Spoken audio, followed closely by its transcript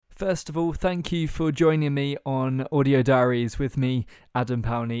First of all, thank you for joining me on Audio Diaries with me, Adam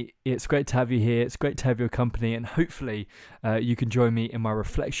Powney. It's great to have you here. It's great to have your company, and hopefully you can join me in my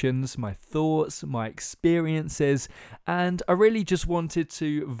reflections, my thoughts, my experiences. And I really just wanted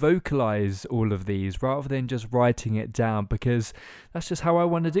to vocalize all of these rather than just writing it down, because that's just how I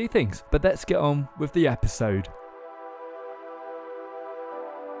want to do things. But let's get on with the episode.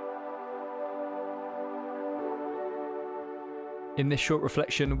 In this short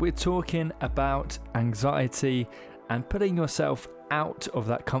reflection, we're talking about anxiety and putting yourself out of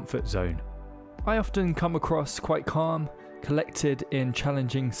that comfort zone. I often come across quite calm, collected in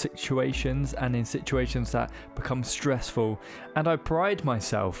challenging situations and in situations that become stressful, and I pride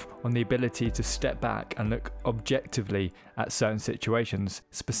myself on the ability to step back and look objectively at certain situations,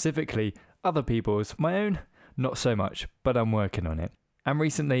 specifically other people's. My own, not so much, but I'm working on it. And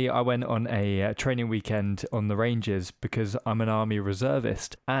recently I went on a training weekend on the Rangers because I'm an army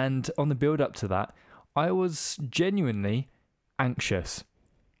reservist, and on the build up to that I was genuinely anxious.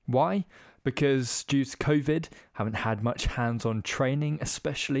 Why? Because due to COVID, haven't had much hands-on training,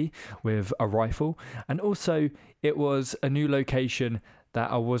 especially with a rifle, and also it was a new location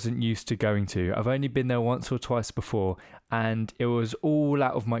that I wasn't used to going to. I've only been there once or twice before, and it was all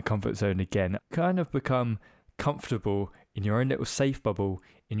out of my comfort zone again. Kind of become comfortable in your own little safe bubble,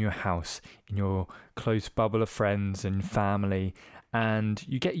 in your house, in your close bubble of friends and family, and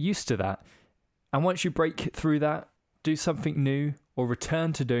you get used to that. And once you break through that, do something new or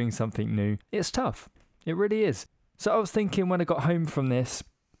return to doing something new, it's tough. It really is. So I was thinking when I got home from this,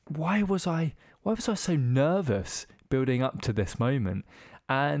 why was I so nervous building up to this moment?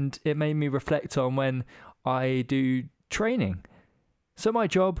 And it made me reflect on when I do training. So my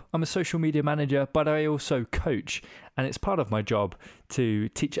job, I'm a social media manager, but I also coach, and it's part of my job to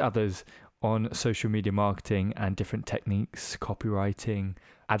teach others on social media marketing and different techniques, copywriting,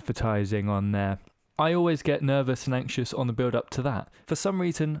 advertising on there. I always get nervous and anxious on the build up to that. For some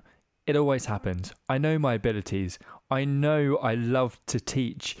reason, it always happens. I know my abilities. I know I love to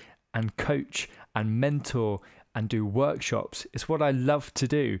teach and coach and mentor and do workshops. It's what I love to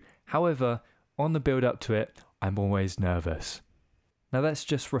do. However, on the build up to it, I'm always nervous. Now let's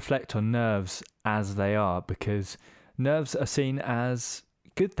just reflect on nerves as they are, because nerves are seen as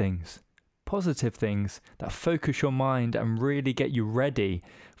good things, positive things that focus your mind and really get you ready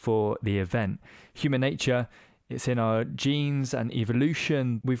for the event. Human nature, it's in our genes and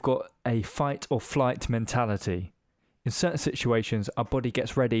evolution. We've got a fight or flight mentality. In certain situations, our body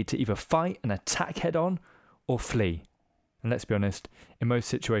gets ready to either fight and attack head on or flee. And let's be honest, in most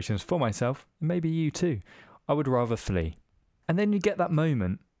situations for myself, maybe you too, I would rather flee. And then you get that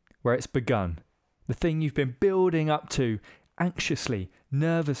moment where it's begun. The thing you've been building up to anxiously,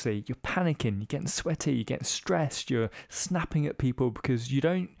 nervously, you're panicking, you're getting sweaty, you're getting stressed, you're snapping at people because you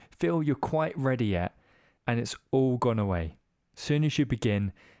don't feel you're quite ready yet, and it's all gone away. As soon as you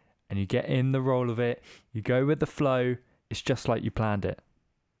begin and you get in the role of it, you go with the flow, it's just like you planned it.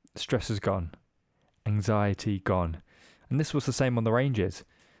 Stress is gone. Anxiety gone. And this was the same on the Rangers.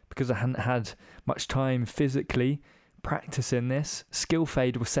 Because I hadn't had much time physically practicing this, skill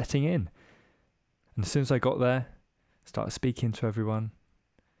fade was setting in. And as soon as I got there, started speaking to everyone,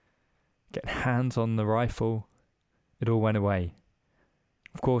 getting hands on the rifle, it all went away.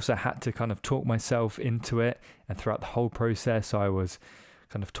 Of course, I had to kind of talk myself into it, and throughout the whole process, I was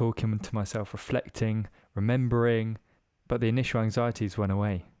kind of talking to myself, reflecting, remembering, but the initial anxieties went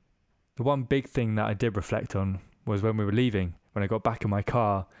away. The one big thing that I did reflect on was when we were leaving, when I got back in my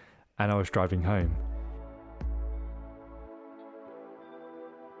car and I was driving home.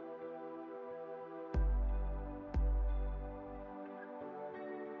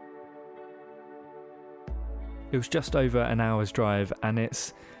 It was just over an hour's drive, and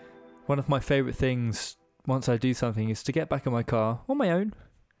it's one of my favourite things once I do something is to get back in my car on my own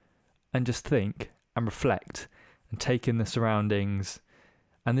and just think and reflect and take in the surroundings.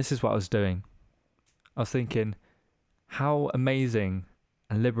 And this is what I was doing. I was thinking how amazing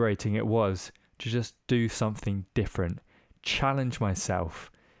and liberating it was to just do something different, challenge myself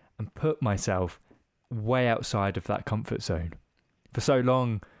and put myself way outside of that comfort zone. For so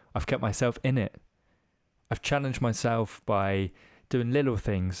long, I've kept myself in it. I've challenged myself by doing little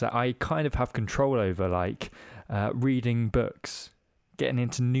things that I kind of have control over, like reading books, getting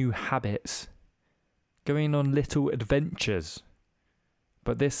into new habits, going on little adventures.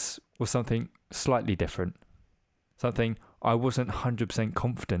 But this was something slightly different, something I wasn't 100%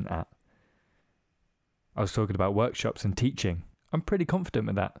 confident at. I was talking about workshops and teaching. I'm pretty confident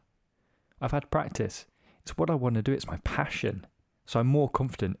with that. I've had practice. It's what I want to do. It's my passion. So I'm more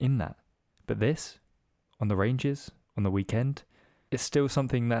confident in that. But this, on the Rangers, on the weekend, it's still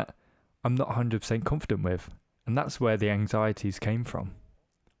something that I'm not 100% confident with. And that's where the anxieties came from.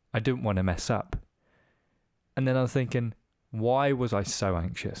 I didn't want to mess up. And then I was thinking, why was I so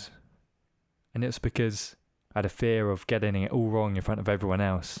anxious? And it's because I had a fear of getting it all wrong in front of everyone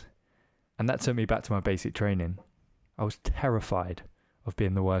else. And that took me back to my basic training. I was terrified of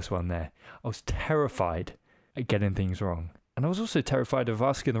being the worst one there. I was terrified at getting things wrong. And I was also terrified of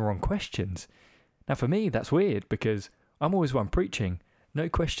asking the wrong questions. Now for me, that's weird because I'm always one preaching. No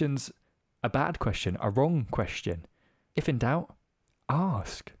question's a bad question, a wrong question. If in doubt,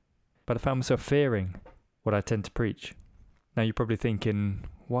 ask. But I found myself fearing what I tend to preach. Now you're probably thinking,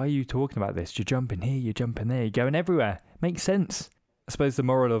 why are you talking about this? You jump in here, you jump in there, you're going everywhere. Makes sense. I suppose the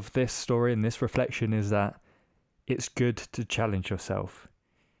moral of this story and this reflection is that it's good to challenge yourself.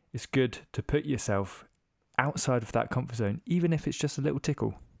 It's good to put yourself outside of that comfort zone, even if it's just a little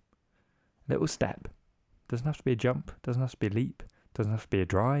tickle, a little step. Doesn't have to be a jump, doesn't have to be a leap, doesn't have to be a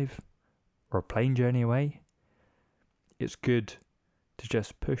drive or a plane journey away. It's good to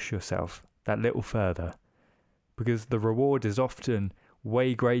just push yourself that little further, because the reward is often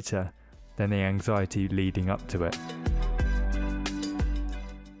way greater than the anxiety leading up to it.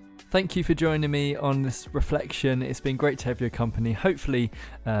 Thank you for joining me on this reflection. It's been great to have your company. Hopefully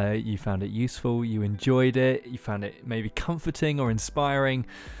you found it useful, you enjoyed it, you found it maybe comforting or inspiring.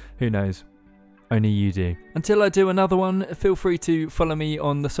 Who knows? Only you do. Until I do another one, feel free to follow me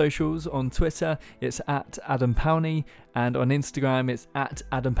on the socials. On Twitter, it's @AdamPowney, and on Instagram, it's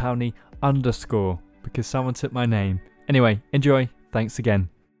 @AdamPowney_, because someone took my name. Anyway, enjoy. Thanks again.